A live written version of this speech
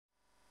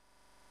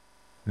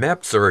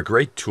Maps are a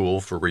great tool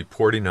for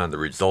reporting on the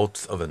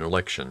results of an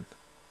election.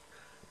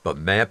 But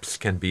maps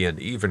can be an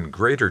even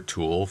greater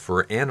tool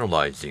for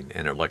analyzing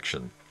an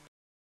election.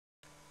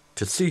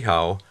 To see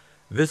how,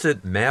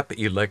 visit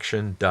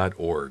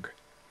MapElection.org.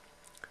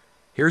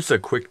 Here's a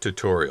quick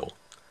tutorial.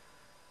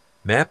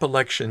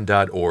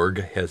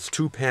 MapElection.org has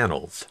two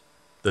panels,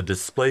 the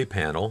Display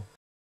panel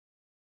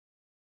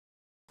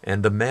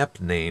and the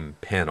Map Name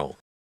panel.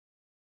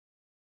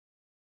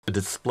 To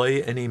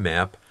display any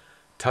map,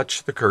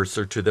 touch the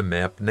cursor to the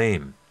map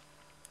name.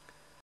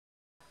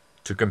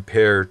 To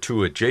compare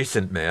two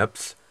adjacent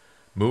maps,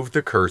 move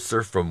the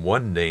cursor from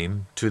one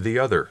name to the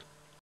other.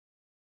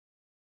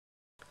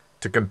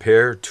 To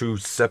compare two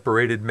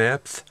separated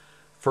maps,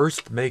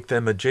 first make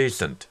them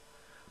adjacent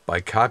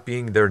by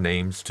copying their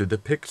names to the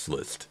pix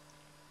list.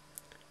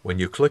 When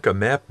you click a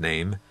map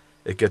name,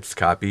 it gets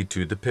copied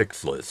to the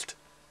pix list.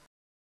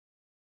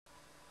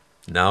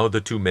 Now the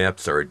two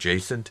maps are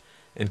adjacent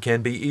and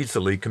can be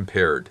easily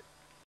compared.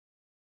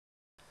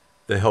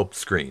 The Help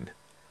screen.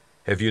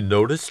 Have you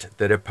noticed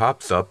that it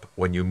pops up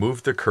when you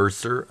move the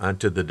cursor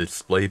onto the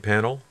display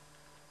panel?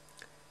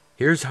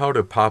 Here's how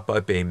to pop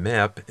up a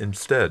map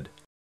instead.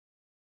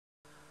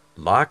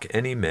 Lock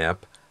any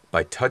map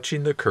by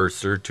touching the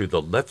cursor to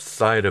the left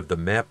side of the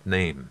map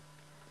name.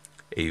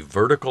 A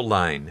vertical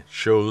line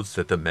shows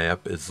that the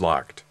map is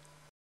locked.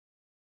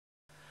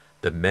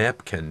 The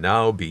map can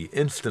now be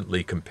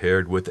instantly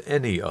compared with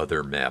any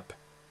other map.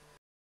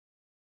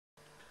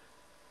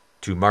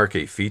 To mark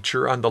a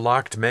feature on the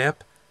locked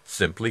map,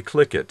 simply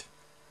click it.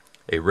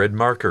 A red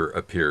marker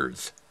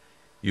appears.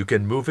 You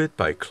can move it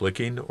by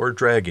clicking or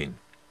dragging.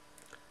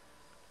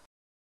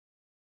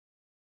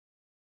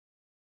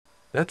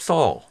 That's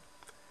all.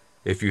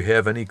 If you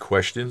have any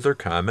questions or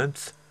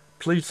comments,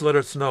 please let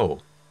us know.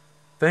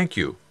 Thank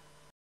you.